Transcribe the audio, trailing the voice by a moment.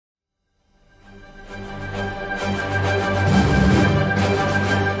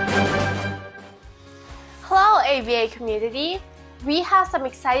community, we have some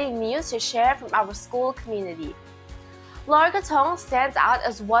exciting news to share from our school community. Loi Krathong stands out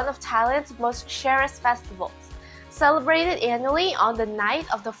as one of Thailand's most cherished festivals, celebrated annually on the night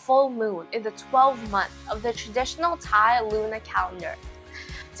of the full moon in the 12th month of the traditional Thai lunar calendar.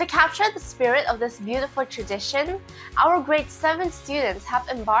 To capture the spirit of this beautiful tradition, our grade 7 students have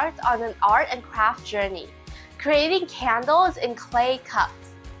embarked on an art and craft journey, creating candles in clay cups.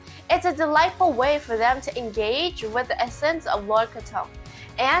 It's a delightful way for them to engage with the essence of Loi Krathong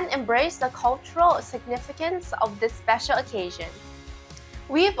and embrace the cultural significance of this special occasion.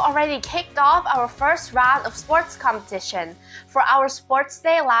 We've already kicked off our first round of sports competition for our sports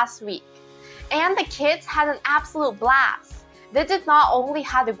day last week, and the kids had an absolute blast. They did not only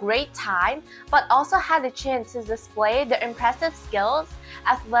have a great time, but also had the chance to display their impressive skills,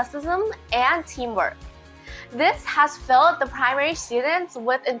 athleticism, and teamwork. This has filled the primary students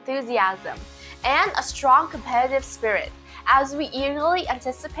with enthusiasm and a strong competitive spirit as we eagerly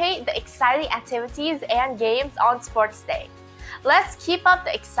anticipate the exciting activities and games on Sports Day. Let's keep up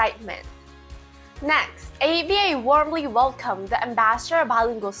the excitement. Next, ABA warmly welcomed the Ambassador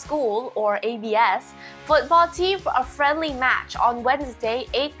Bilingual School, or ABS, football team for a friendly match on Wednesday,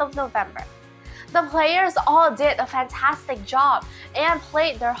 8th of November. The players all did a fantastic job and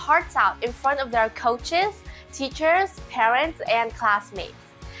played their hearts out in front of their coaches, teachers, parents, and classmates.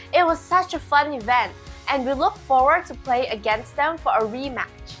 It was such a fun event, and we look forward to play against them for a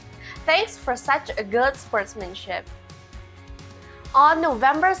rematch. Thanks for such a good sportsmanship. On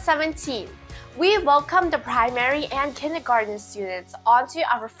November 17th, we welcomed the primary and kindergarten students onto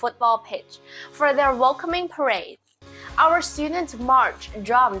our football pitch for their welcoming parade. Our students marched,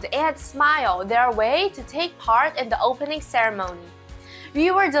 drummed, and smiled their way to take part in the opening ceremony.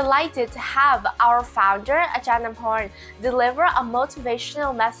 We were delighted to have our founder, Ajahn Porn, deliver a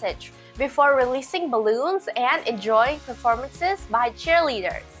motivational message before releasing balloons and enjoying performances by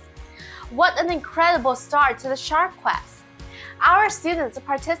cheerleaders. What an incredible start to the Shark Quest! Our students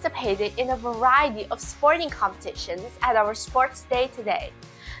participated in a variety of sporting competitions at our sports day today.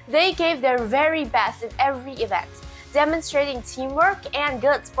 They gave their very best in every event, demonstrating teamwork and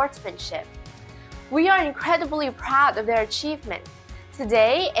good sportsmanship. We are incredibly proud of their achievement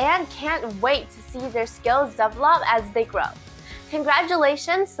today and can't wait to see their skills develop as they grow.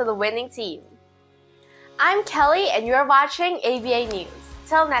 Congratulations to the winning team! I'm Kelly and you're watching ABA News.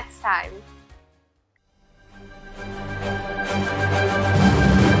 Till next time!